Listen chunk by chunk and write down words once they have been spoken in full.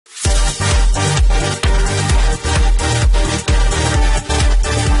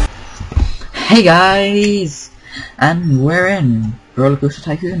Hey guys! And we're in Roller Coaster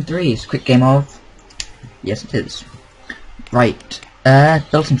Tycoon 3's quick game of... Yes it is. Right,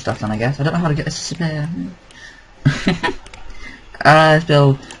 build some stuff then I guess. I don't know how to get this to spare. Let's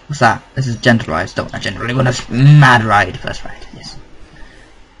build... What's that? This is gentle ride. Don't want a gentle ride, we want a mad ride. First ride, yes.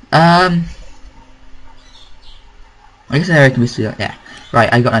 I guess the area can be still, yeah.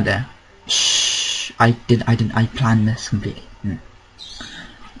 Right, I got an idea. Shh, I planned this completely.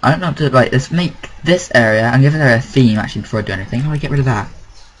 I don't know what to do. Right, let's make this area and give it a theme actually before I do anything. How do I get rid of that?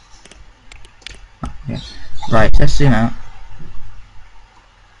 Oh, okay. Right, let's zoom out.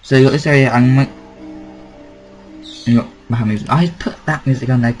 So you got this area and like you got my music. I put that music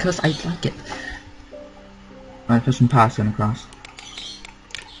on there because I like it. Right, put some paths going across.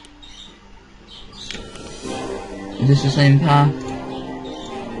 Is this the same path?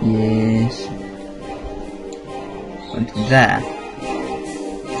 Yes. Went to there.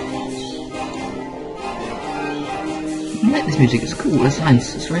 I like this music, it's cool, it's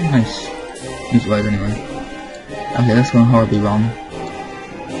nice, it's very nice. Music-wise anyway. Okay, that's going horribly wrong.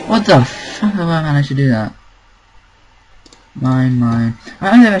 What the fuck have I managed to do that? Mine. I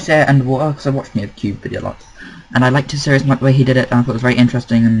only ever say it underwater because I watched the Cube video a lot. And I liked his series, like the way he did it, and I thought it was very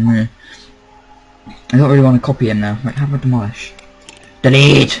interesting and I don't really want to copy him now. Like, how do I demolish?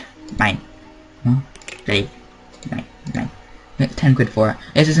 Delete! Mine. No? Delete. Mine. 10 quid for it.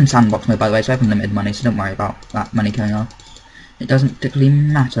 This is in sandbox mode by the way, so I have unlimited money, so don't worry about that money coming off. It doesn't particularly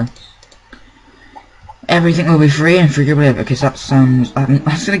matter. Everything will be free and free to live. Okay, so that sounds... I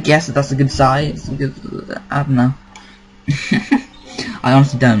was gonna guess that that's a good size, because... I don't know. I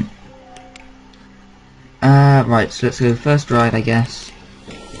honestly don't. Right, so let's go first ride, I guess.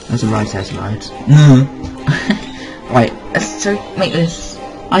 There's a ride, there's a ride. Right, let's make this...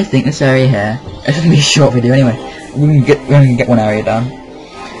 I think this area here... It's gonna be a short video anyway. We're gonna get one area done.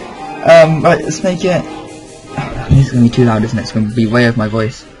 Right, let's make it... Oh, this is gonna be too loud, isn't it? It's gonna be way over my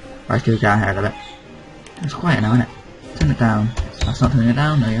voice. Right, let's go down here a little bit. It's quiet now, isn't it? Turn it down. That's not turning it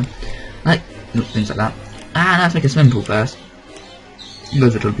down, there you go. Like, things like that. Ah, let's make a swimming pool first.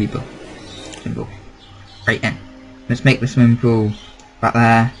 Those little people. Swimming pool. Right in. Let's make the swimming pool right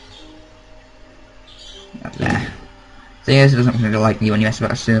there. Up there. So yes, it doesn't really like me when you mess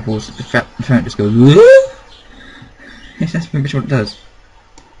about swimming pools. The phone just goes woo. Yes, that's pretty much what it does.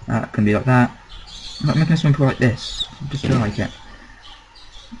 That can be like that. I'm not making a swimming pool like this. I just don't like it.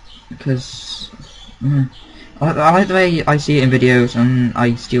 Because I like the way I see it in videos and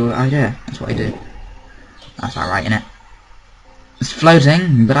I steal the idea. That's what I do. That's alright, innit? It's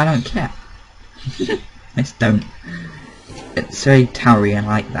floating, but I don't care. I just don't. It's very towery and I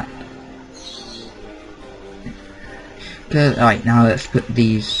like that. Alright, now let's put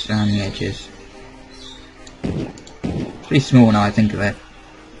these around the edges. It's pretty small now I think of it.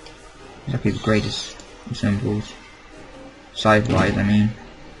 Exactly the greatest symbols. Size-wise, I mean.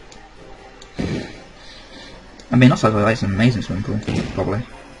 Not size-wise, it's an amazing swimming pool, probably.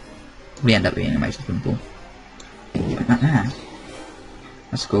 Probably end up being an amazing swimming pool. Like that there.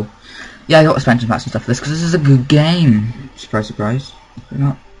 That's cool. Yeah, I got expansion packs and stuff for this because this is a good game. Surprise, surprise. Did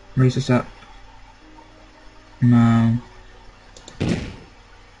not raise this up. No.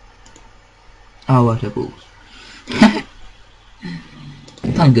 Oh, water balls.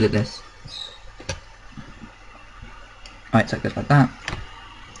 I'm good at this. Right, so it goes like that.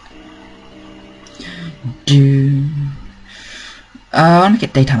 I want to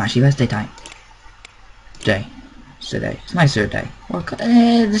get daytime actually. Where's daytime? Day. It's a day. It's nicer a day. Well,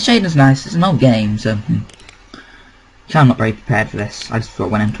 the shade is nice. It's an old game, so I'm not very prepared for this. I just thought I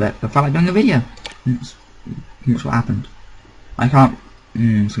went into it. I felt like doing a video. That's what happened. I can't.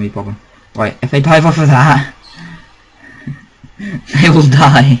 It's gonna be a problem. Right, if they dive off of that, they will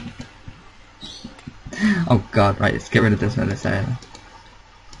die. Oh god, right, let's get rid of this area.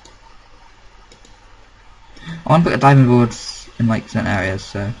 I want to put the diving boards in like certain areas,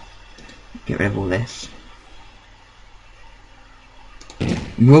 so get rid of all this.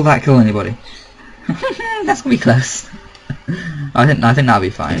 Will that kill anybody? That's gonna be close. I think that'll be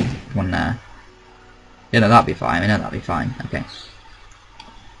fine. One there. Yeah, no, that'll be fine. I know that'll be fine. Okay.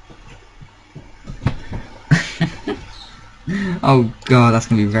 Oh god, that's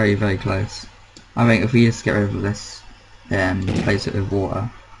gonna be very, very close. I think if we just get rid of this, replace it with water,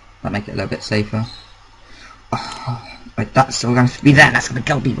 that'll make it a little bit safer. Oh, like that's still gonna be there. That's gonna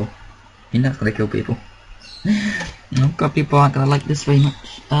kill people. You know it's gonna kill people. Oh god, people aren't gonna like this very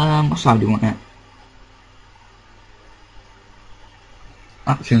much. What side do you want it?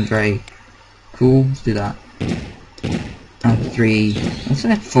 That seems very cool. Let's do that. 3. Let's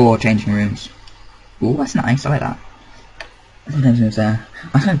have 4 changing rooms. Ooh, that's nice. I like that. Sometimes it was there.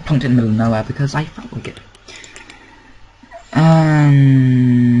 I kind of plunked it in the middle of nowhere because I felt like it.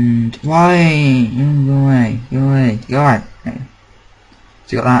 And why? Go away, go away, go away. Okay.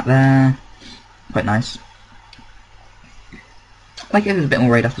 So you got that there. Quite nice. Like it was a bit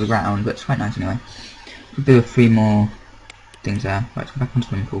more right off the ground, but it's quite nice anyway. We'll do 3 more things there. Right, let's go back on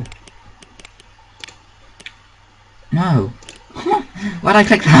swimming pool. No. Why'd I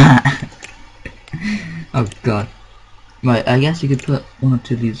click that? Oh god. Right, I guess you could put 1 or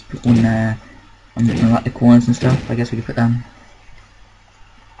 2 of these, put one there, and like the corners and stuff. I guess we could put them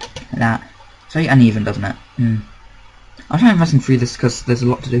like that. It's very uneven, doesn't it? I'm trying to rush through this because there's a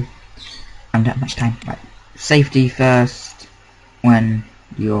lot to do. I don't have much time. Right. Safety first when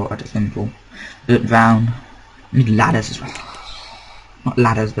you're at a swimming pool. Look down. Need ladders as well. Not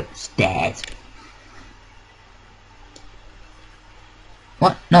ladders, but stairs.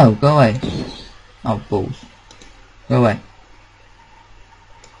 What? No, go away. Oh, balls. Go away.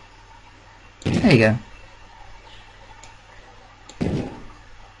 There you go.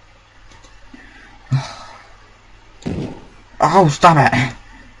 Oh, stop it!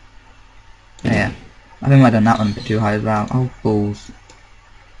 Yeah. I think I might have done that one a bit too high as well. Oh, balls.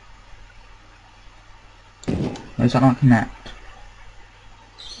 Why does that not connect?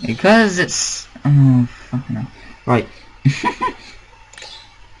 Because it's... Oh, fucking hell. Right.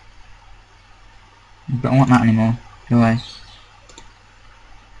 Don't want that anymore. Go away.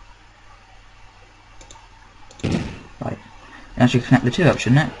 Right. That should connect the 2 up,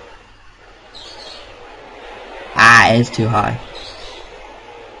 shouldn't it? Ah, it is too high.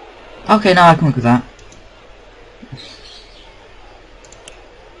 Okay, now I can work with that.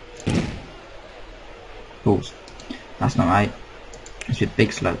 Balls. That's not right. It should be a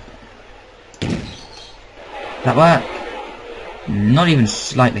big slope. Does that work? Not even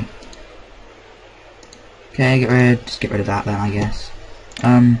slightly. Okay, just get rid of that then, I guess.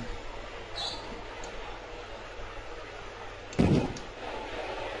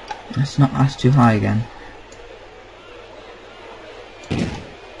 That's too high again.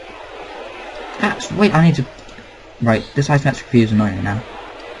 Wait, I need to... Right, this isometric view is annoying me now.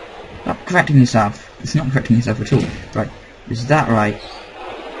 Stop correcting yourself. It's not correcting yourself at all. Right, is that right?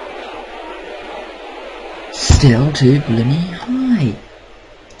 Still too bloody high.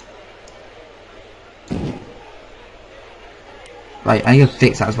 Right, I need to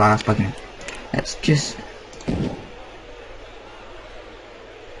fix that as well, that's bugging me. Let's just...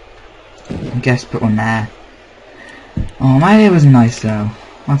 I guess put one there. Oh, my idea was nice though.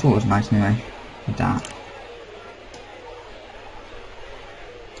 I thought it was nice anyway. Like that.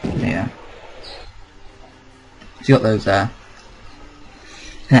 Yeah. So you got those there.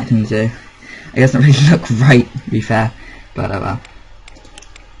 Connecting the 2. I guess not really look right, to be fair. But oh well.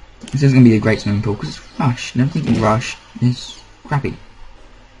 This is going to be a great swimming pool because it's Rush. Never thinking Rush is crappy.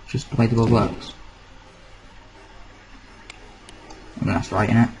 It's just the way the world works. And that's right,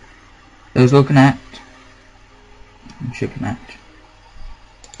 innit? Those will connect. It should connect.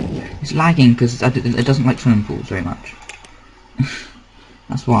 It's lagging because it doesn't like swimming pools very much.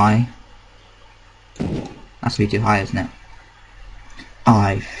 That's why. That's to be too high, isn't it?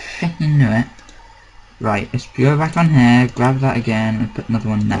 I fucking knew it. Right, let's go back on here, grab that again, and put another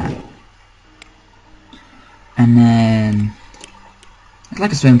one there. And then... It's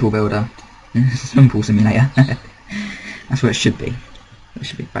like a swimming pool builder. Swimming pool simulator. That's what it should be. It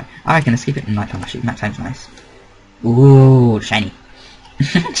should be. Right. I reckon let's keep it in nighttime actually. Nighttime's nice. Ooh, shiny.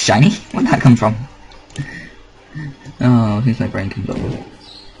 Shiny? Where'd that come from? Oh, seems like brain can double.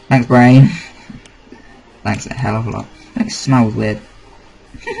 Thanks, brain. Thanks a hell of a lot. It smells weird.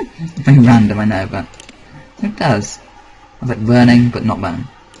 Very random, I know, but it does. It's like burning, but not burning.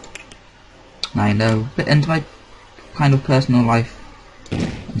 I know, a bit into my kind of personal life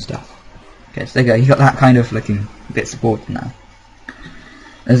and stuff. Okay, so there you go. You got that kind of looking a bit supported now.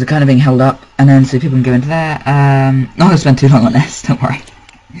 There's a kind of being held up, and then so people can go into there. I'm not going to spend too long on this, don't worry.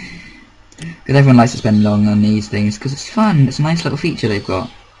 Because everyone likes to spend long on these things, because it's fun. It's a nice little feature they've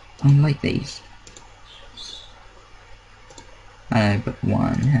got. I like these. I know, but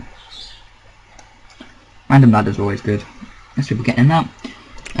one, yeah. Random ladders are always good. Let's people getting that.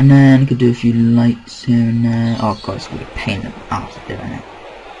 And then you could do a few lights here and there. Oh god, it's going to be a pain in the ass to do, isn't it?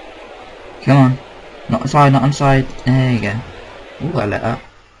 Come on. Not inside, not inside. There you go. Ooh, I lit up.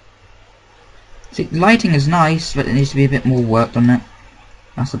 See, lighting is nice, but it needs to be a bit more worked on it.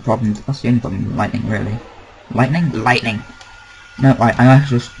 That's the problem. That's the only problem with lighting, really. Lightning? Lightning! No, right, I might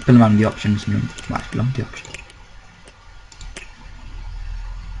just fill around the options and right, fill around the options.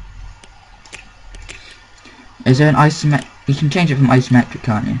 Is there an isometric? You can change it from isometric,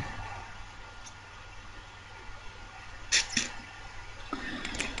 can't you?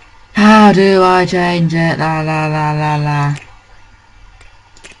 How do I change it? La la la la la.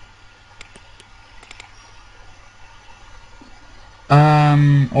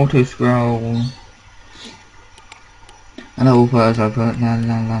 Auto scroll. And all photos I put la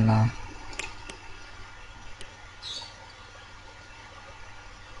la la la.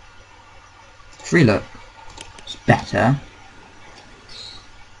 Free look. It's better.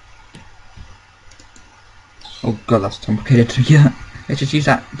 Oh god, that's complicated to get. Let's just use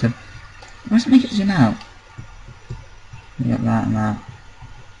that to. Why does it make it zoom out? You get that and that.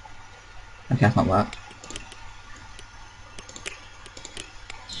 Okay, that's not work.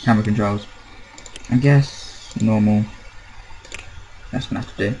 Camera controls. I guess normal. That's gonna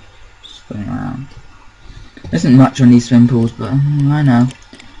have to do. Spinning around. There isn't much on these swim pools, but I know.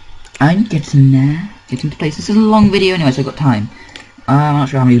 I'm getting there. Getting to place. This is a long video anyway, so I've got time. I'm not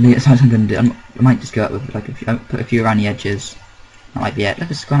sure how many minutes I'm going to do. I might just go up with like put a few around the edges. That might be it. Look,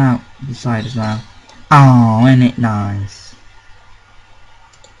 it's gone out the side as well. Oh, isn't it nice?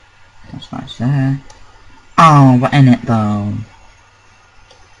 That's nice there. Oh, but in it though.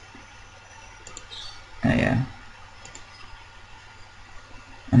 There you go.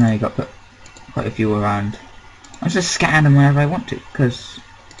 And then you got put quite a few around. I just scan them wherever I want to, because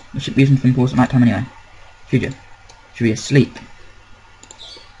I should be using some pools at night time anyway. Should you? Should be asleep.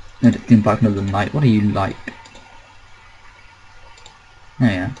 No, think back another night. What do you like?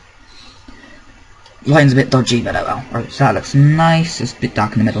 There you go. Lighting's a bit dodgy, but oh well. Right, so that looks nice. It's a bit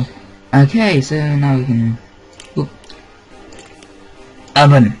dark in the middle. Okay, so now we can. Ooh.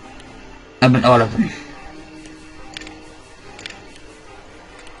 Oven, all of them.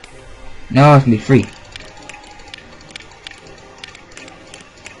 No, it's gonna be free.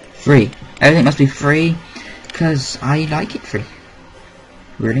 Free. Everything must be free, because I like it free.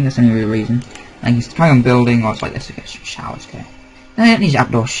 Really, that's the only real reason. I can carry on building, or it's like this. Okay, showers, okay. No, I don't need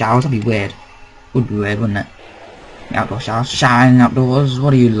outdoor showers, that'd be weird. Would be weird, wouldn't it? Outdoor showers, showering outdoors,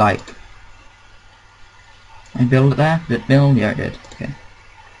 what do you like? I build it there? Did it build? Yeah, it did. Okay.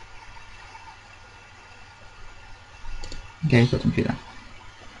 Okay, put some food there.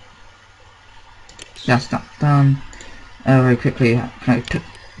 That's that done. Very quickly, can I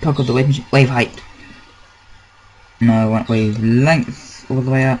toggle the wave height? No, I want wave length all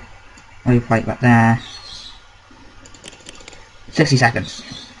the way up. Wave height back there. 60 seconds.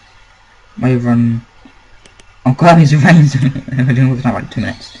 Wave run. Oh god, these rains. I'm doing all the time, like 2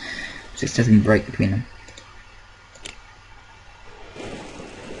 minutes. 6-second break between them.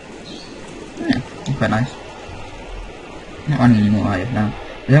 Yeah, quite nice. Not running anymore, are you? No.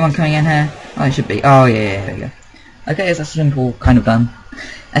 Is anyone coming in here? Oh, it should be. Oh, yeah, there we go. Okay, so that's swim pool kind of done.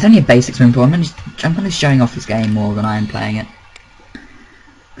 It's only a basic swim pool. I'm kind of showing off this game more than I am playing it.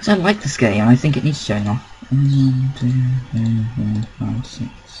 Because I like this game, and I think it needs showing off. 1, 2, 3, 4, 5, 6,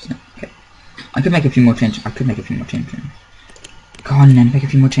 7. Okay. I could make a few more changes. Go on then, make a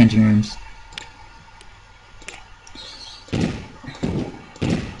few more changing rooms.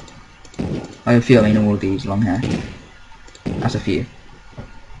 I have a few, I mean all of these along here. That's a few.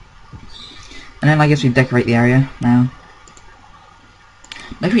 And then I guess we decorate the area now.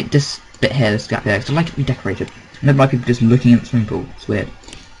 Maybe this bit here, this gap here, because I like it to be decorated. I don't like people just looking at the swimming pool. It's weird.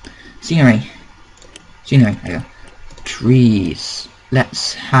 Scenery. There you go. Trees.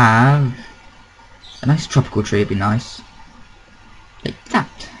 Let's have a nice tropical tree, it'd be nice. Like that.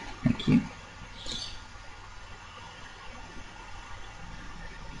 Thank you.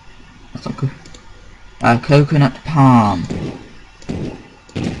 That's not good. Coconut palm.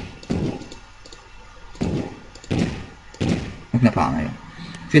 Coconut palm, there you go.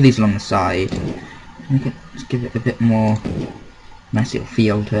 A few of these along the side. Let's give it a bit more nice little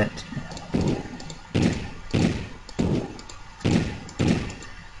feel to it.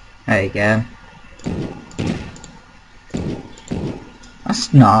 There you go.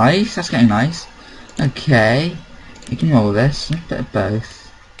 That's nice, that's getting nice. Okay, you can roll this, a bit of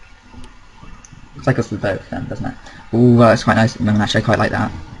both. Looks like us with both then, doesn't it? Ooh, that's quite nice at the moment, actually I quite like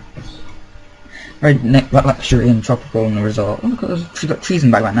that. Very luxury and tropical in the resort. Oh look, she's got trees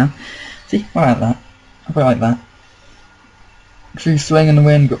in the background now. See, I like that. I quite like that. Trees swaying in the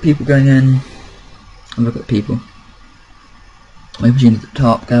wind, got people going in. And look at the people. Wave machines at the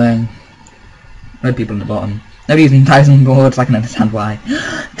top going. No people in the bottom. Nobody's using Tycoon boards, I can understand why.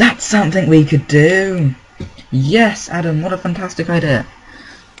 That's something we could do! Yes, Adam, what a fantastic idea.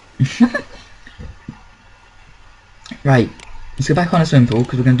 Right, let's go back on a swimming pool,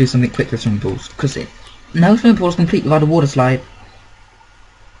 because we're going to do something quick with swimming pools. Because no swimming pool is complete without a water slide.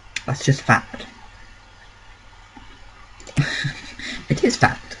 That's just fact. It is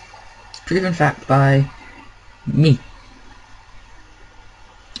fact. Proven fact by me.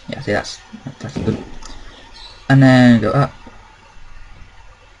 Yeah. see, that's good. And then go up.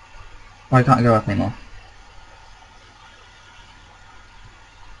 Why can't I go up anymore?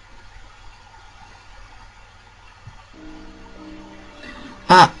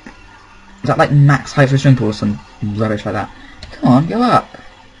 Up! Is that like max height for a swimming pool or some rubbish like that? Come on, go up!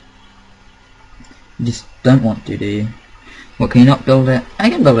 You just don't want to, do you? What, can you not build it? I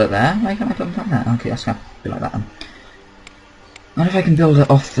can build it there. Why can't I build it like that? Okay, that's gonna be like that then. I wonder if I can build it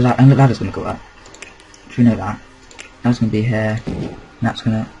off the ladder. And the ladder's gonna go up. Do you know that? That's gonna be here. And that's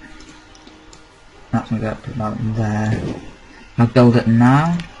gonna go up to about there. I'll build it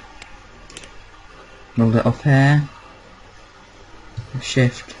now. Build it off here.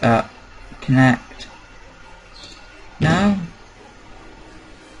 Shift up. Connect. No.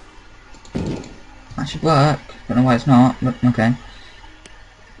 That should work. Don't know why it's not, but okay.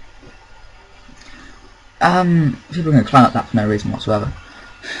 People are going to climb up that for no reason whatsoever.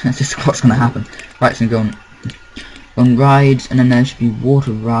 That's just what's going to happen. Right, so I'm going on rides, and then there should be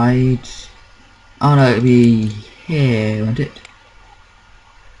water rides. Oh no, it'll be here, won't it?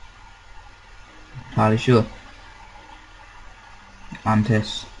 Entirely sure.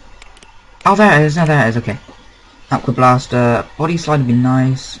 Atlantis. Oh, there it is. No, there it is. Okay. Aqua Blaster. Body slide would be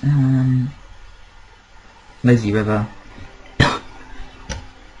nice. Lazy River.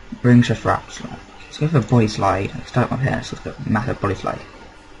 Ring Shift Wrap Slide. Let's go for a body slide. Let's start up here. Let's go for a massive body slide.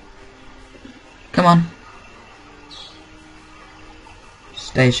 Come on.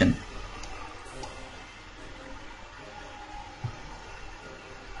 Station.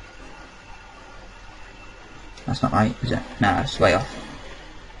 That's not right, is it? No, it's way off.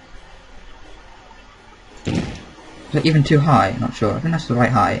 Is it even too high? Not sure. I think that's the right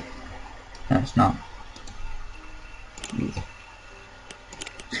height. No, it's not.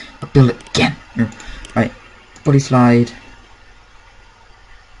 I'll build it again. Right, body slide.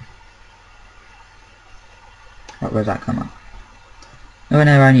 Right, where's that come up? Oh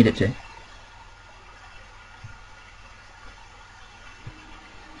no, I need it to.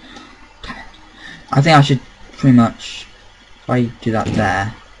 Damn it. I think I should pretty much, if I do that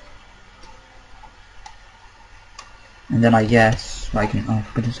there, and then I guess I can. Oh,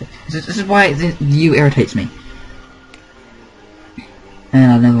 for goodness sake! This is why the view irritates me.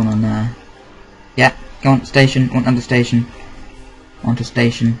 And another one on there. Yeah, go on station. Want under station. Onto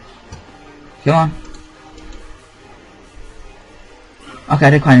station. Come on. Okay, I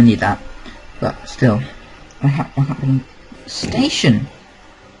don't kind of need that, but still, I can't put in station.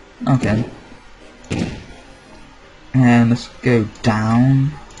 Okay. And let's go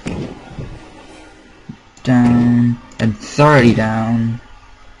down, down, and thoroughly down,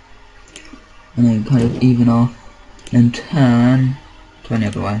 and then kind of even off, and turn the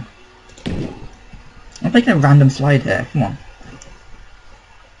other way. I'm making a random slide here, come on.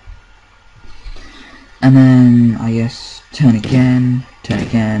 And then, I guess, turn again,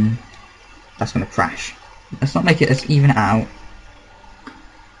 that's gonna crash. Let's not make it, let's even it out.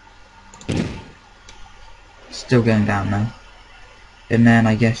 Still going down now. And then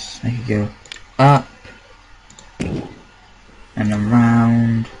I guess I could go up and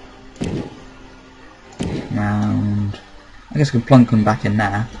around, round. I guess I can plunk them back in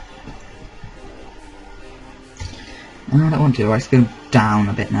there. Oh, I don't want to. Let's go down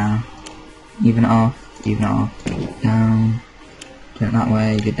a bit now. Even it off, down. Turn it that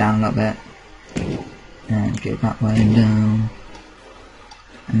way, go down a little bit, and go that way and down.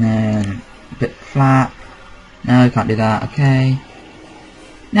 And then a bit flat. No, I can't do that. Okay.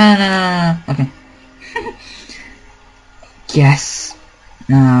 No. Okay. Yes.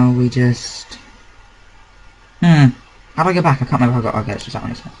 Now we just. How do I go back? I can't remember how I got. Okay, it's just that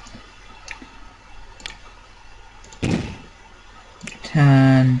one, isn't it?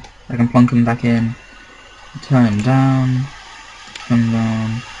 Turn. I can plunk them back in. Turn them down. Turn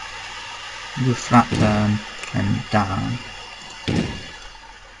down. Do a flat turn and down.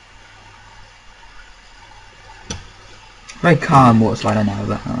 Very calm water slide, I know,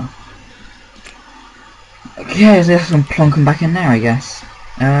 but okay, so I can plonk them back in there, I guess.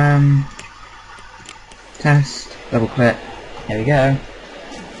 Test, double click. Here we go.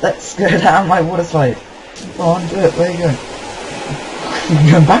 Let's go down my water slide. Go on, do it. Where are you going? I'm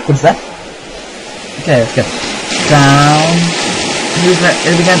going backwards there. Okay, let's go. Down. Who's it?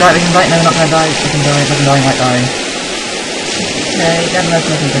 Is we going to die? We can die? No, we're not going to die. We can die. We can die. We might die. Okay, get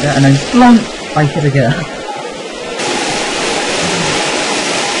another and then flunk. I hit again.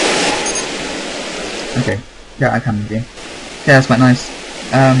 Okay, yeah, I can do. Okay, that's quite nice.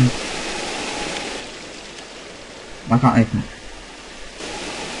 Why can't I open it?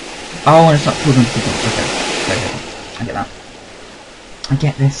 Oh, and it's not pulled into the top. Okay, I get that. I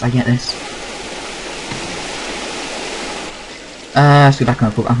get this, I get this. Let's go back on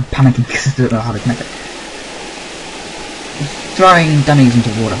the pool. I'm panicking because I don't know how to connect it. Throwing dummies into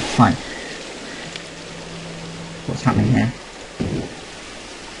water, fine. What's happening here?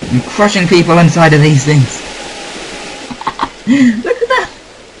 I'm crushing people inside of these things. Look at that!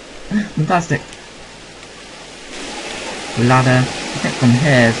 Fantastic. Ladder. I think from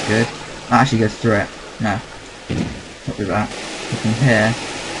here is good. That actually goes through it. No. Not do that. But from here, it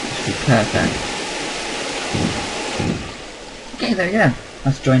should be perfect. Okay, there we go.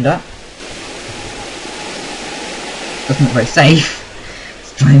 That's joined up. Doesn't look very safe.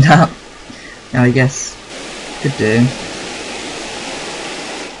 It's joined up. Now I guess could do.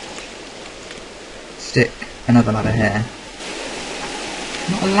 Stick another ladder here.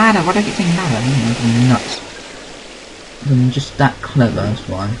 Not a ladder, why do I keep saying ladder? I'm nuts. I'm just that clever, that's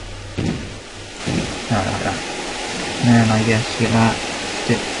why. Like that. And then I guess get that.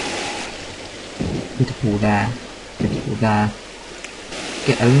 Stick. Get a pool there. Get a pool there.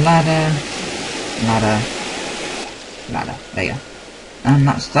 Get a ladder. Ladder. Ladder. There you go. And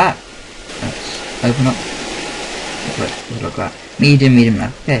that's that. Let's open up. Look like that. Medium, medium,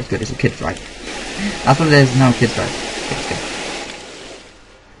 no. Okay, it's good, it's a kid's ride. That's what it is now, kid's ride. It's good.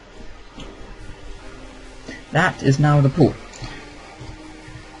 That is now the pool.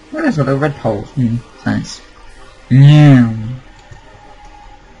 What is it? The red poles. Nice. Yeah.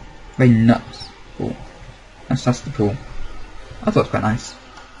 Very nuts. Pool. That's the pool. I thought it was quite nice.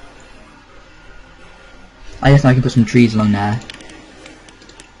 I guess I can put some trees along there.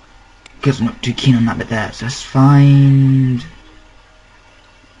 Because I'm not too keen on that bit there, so let's find...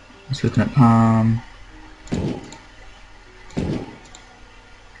 Let's look at palm.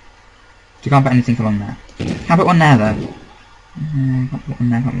 You can't put anything along there. Can't put one there though. Can't put one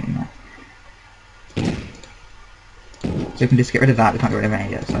there, can't put one there. So we can just get rid of that, we can't get rid of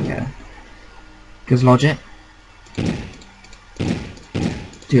any yet, so okay. Because logic.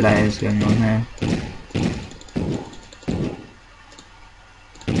 2 layers going on here.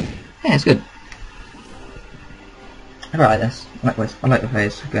 Yeah, it's good. I quite like this. I like the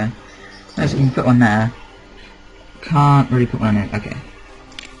place. Okay. So we can put one there. Can't really put one in it. Okay.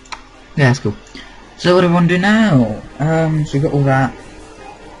 Yeah, that's cool. So what do we want to do now? So we've got all that.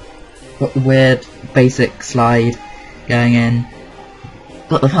 Got the weird basic slide going in.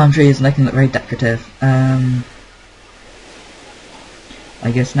 Got the palm trees and they can look very decorative. I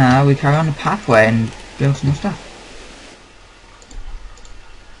guess now we carry on the pathway and build some more stuff.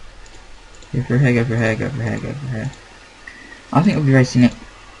 Go for here, go for here, go for here, go for here. I think it would be very scenic.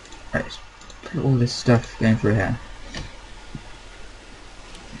 Right, let's put all this stuff going through here.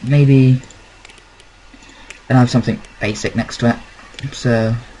 Maybe and have something basic next to it.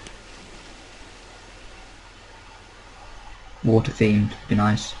 So water themed would be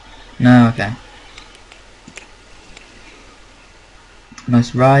nice. No, okay.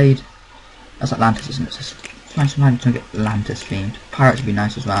 Nice ride. That's Atlantis, isn't it? Just find some ride to get Atlantis themed. Pirates would be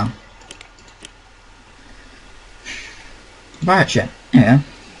nice as well. Pirate ship. Yeah.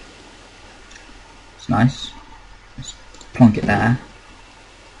 It's nice. Let's plonk it there.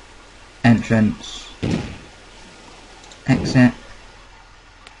 Entrance. Exit.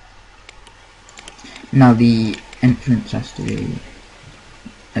 Now the entrance has to be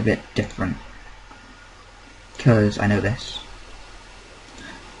a bit different. Because I know this.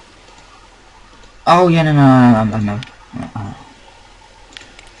 Oh yeah, no.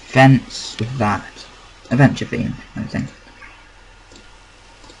 Fence with that. Adventure theme, I think.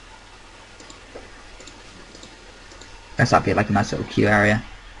 Guess that'd be like a nice little queue area.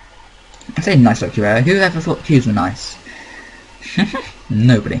 I say nice little queue area. Who ever thought queues were nice?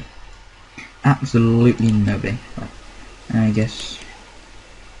 Nobody. Absolutely nobody. Right. I guess.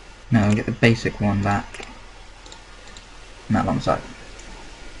 No, I'll get the basic one back. And that alongside.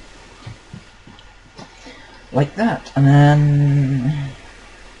 Like that, and then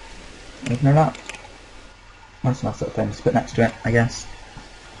open it up. That's a nice little thing to put next to it, I guess.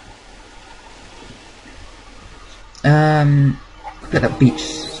 Put that beach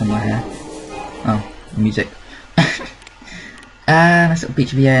somewhere here. Oh, music. Nice little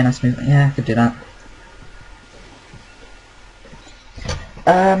beach view, nice movement. Yeah, I could do that.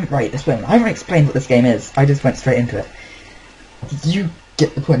 Right, this one. I haven't explained what this game is. I just went straight into it. Did you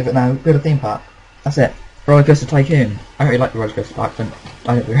get the point of it now? Go to the theme park. That's it. Roller Coaster Tycoon. I don't really like the Roller Coaster Park, but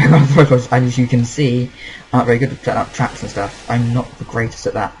I don't really like the roller coasters. As you can see, I'm not very good at setting up tracks and stuff. I'm not the greatest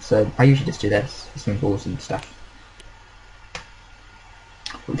at that, so I usually just do this, swimming pools and stuff.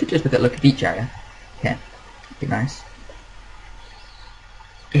 We could just look at a beach area. Yeah, be nice.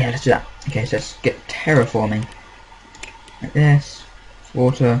 Yeah, let's do that. Okay, so let's get terraforming. Like this.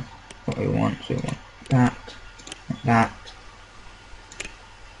 water. What we want, so we want that, and that.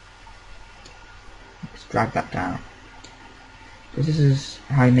 Let's drag that down. So this is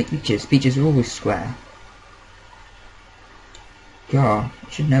how you make beaches. Beaches are always square. God, I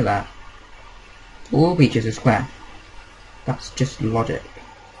should know that. All beaches are square. That's just logic.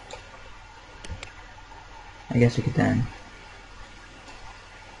 I guess we could then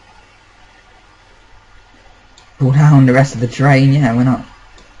pull down the rest of the train. Yeah, why not?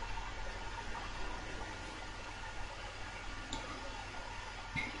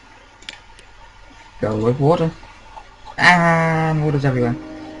 Go with water. And water's everywhere.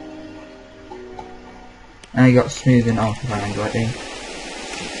 And you got smoothing off if I remember rightly.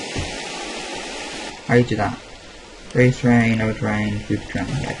 How do you do that? Race terrain, over terrain, smooth terrain.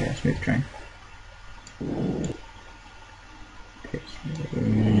 Yeah, okay, smooth terrain.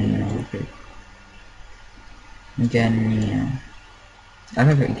 Okay. Again, yeah. I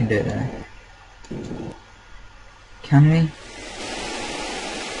don't think we can do it there. Can we?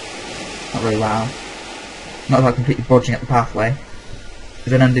 Not really well. Not like completely bodging up the pathway. Is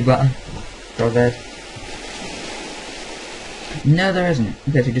there an undo button? Go there. No, there isn't.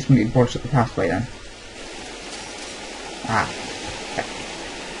 Okay, so you just completely bodged up the pathway then. Ah. Okay.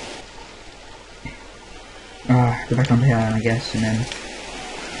 Go back on here, I guess, and then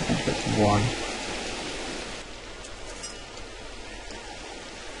let's put 1.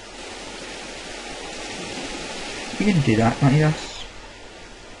 You can do that, can't you, Gus?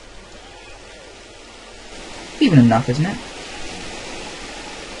 Even enough, isn't it?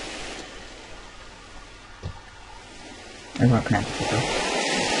 That's not connected.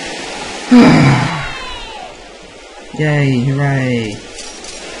 Yay, hooray!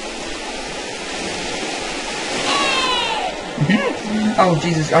 Oh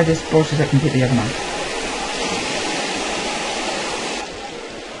Jesus, I just bullshit that completely, haven't I?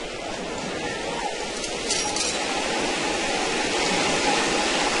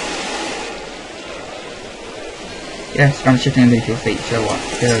 Yes, I'm shifting underneath your feet, so what?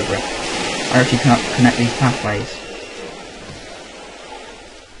 Get over it. I actually can't connect these pathways.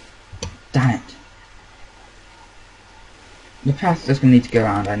 Damn it. The path's just gonna need to go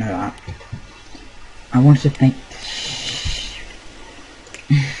around, I know that. I wanted to paint.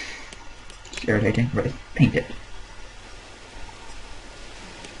 It's irritating, but paint it.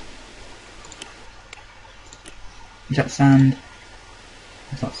 Is that sand?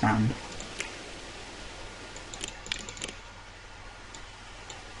 That's not sand.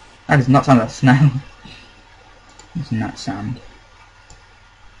 That does not sound like snow. It's not sand.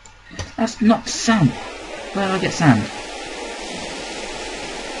 That's not sand. Where did I get sand?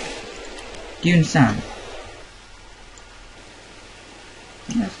 Dune sand.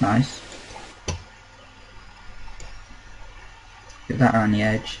 That's nice. Get that around the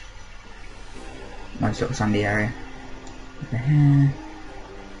edge. Nice little sandy area. Over here.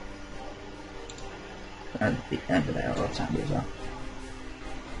 The end of there, all sandy as well.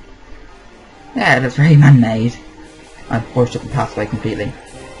 Yeah, that's very man-made. I've pushed up the pathway completely.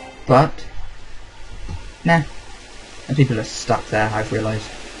 But, nah. And people are stuck there, I've realised.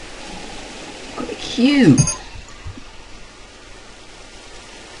 Got a queue!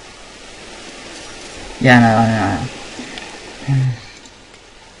 Yeah, no, I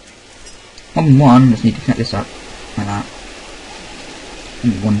know. One, just need to connect this up. Like that.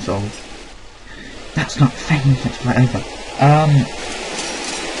 And 1 solved. That's not famous, that's right over.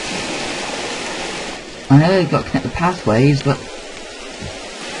 I know you've got to connect the pathways, but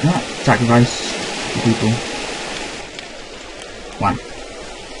not sacrifice the people. 1.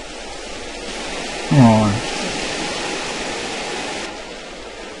 Come on.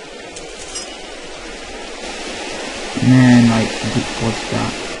 And then, like, I think towards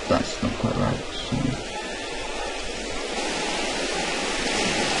that. That's not quite right. So.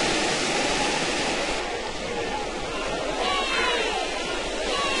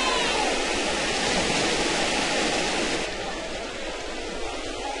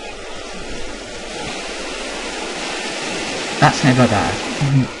 That's never bad.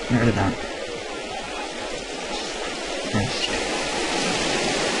 Get rid of that. Yes.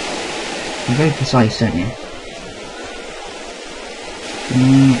 You're very precise, don't you?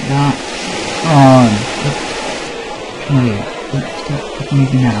 That. Come on. Stop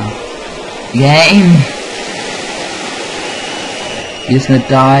moving now. Game! You're just gonna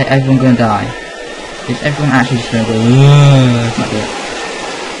die, everyone's gonna die. Is everyone actually just gonna go, let's not do it.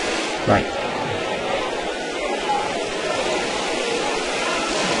 Right.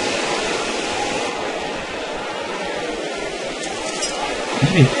 There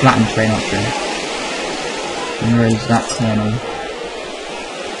should be a flattened terrain option. And raise that corner.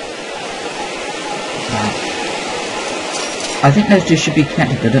 I think those two should be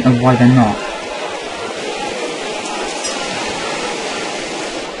connected, but I don't know why they're not.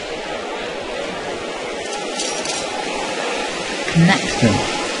 Connect them.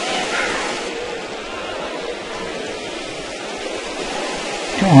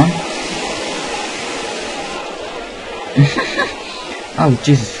 Come on. Oh,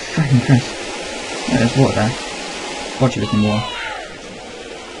 Jesus fucking Christ. Yeah, there's water there. Watch you looking water.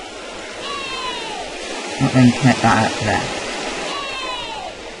 Not then connect that out to there.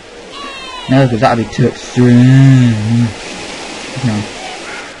 No, because that would be too extreme. No.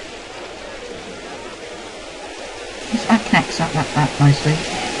 That connects that nicely.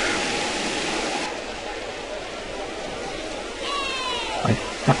 I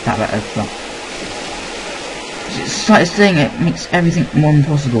fucked that bit over. It's like this thing, it makes everything more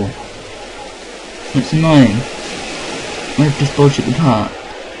impossible. It's annoying. With this bullshit apart.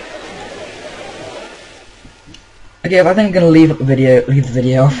 Okay, I think I'm gonna leave the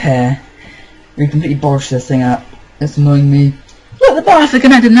video off here. We completely botched this thing up. It's annoying me. Look, the parts are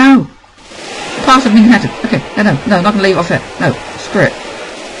connected now! The parts have been connected. Okay, no, not gonna leave it off here. No, screw it.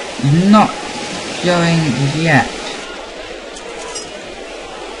 Not going yet.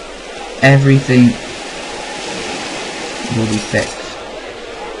 Everything will be fixed.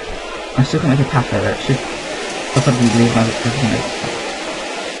 I still can't make a path over it. I'll probably leave everything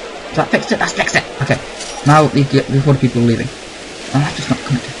over. Is that fixed it? That's fixed it! Okay. Now before the people are leaving. Oh, that's just not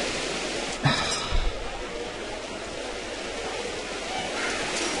connected.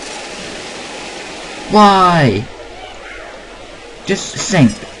 Why? Just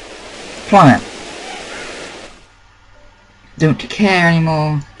sink. Plummet. Don't care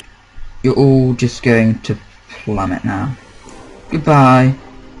anymore. You're all just going to plummet now. Goodbye.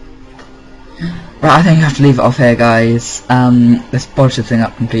 Right, I think I have to leave it off here, guys. Let's bodge the thing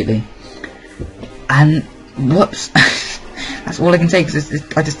up completely. And whoops. That's all I can say, because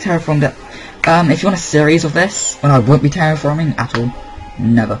I just terraformed it. If you want a series of this, when I won't be terraforming at all,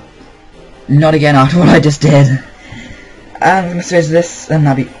 never. Not again after what I just did. A series of this, and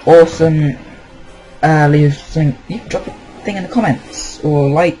that'd be awesome. Leave something, you can drop a thing in the comments, or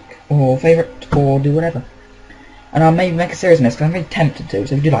like, or favourite, or do whatever. And I'll maybe make a series on this, because I'm really tempted to,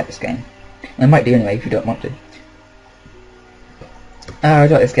 so if you do like this game. I might do anyway, if you don't want to. I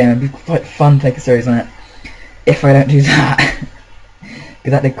like this game, it'd be quite fun to take a series on it, if I don't do that.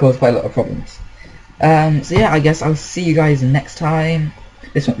 Because that did cause quite a lot of problems. So yeah, I guess I'll see you guys next time.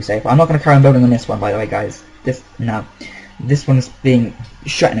 This won't be safe. I'm not going to carry on building on this one, by the way, guys. This one's being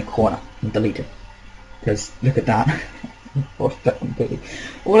shut in a corner and deleted. Because, look at that.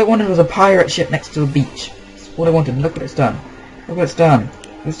 All I wanted was a pirate ship next to a beach. That's all I wanted. Look what it's done. Look what it's done.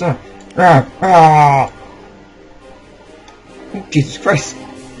 It's done. Oh, Jesus Christ.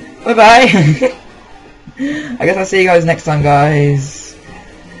 Bye bye. I guess I'll see you guys next time, guys.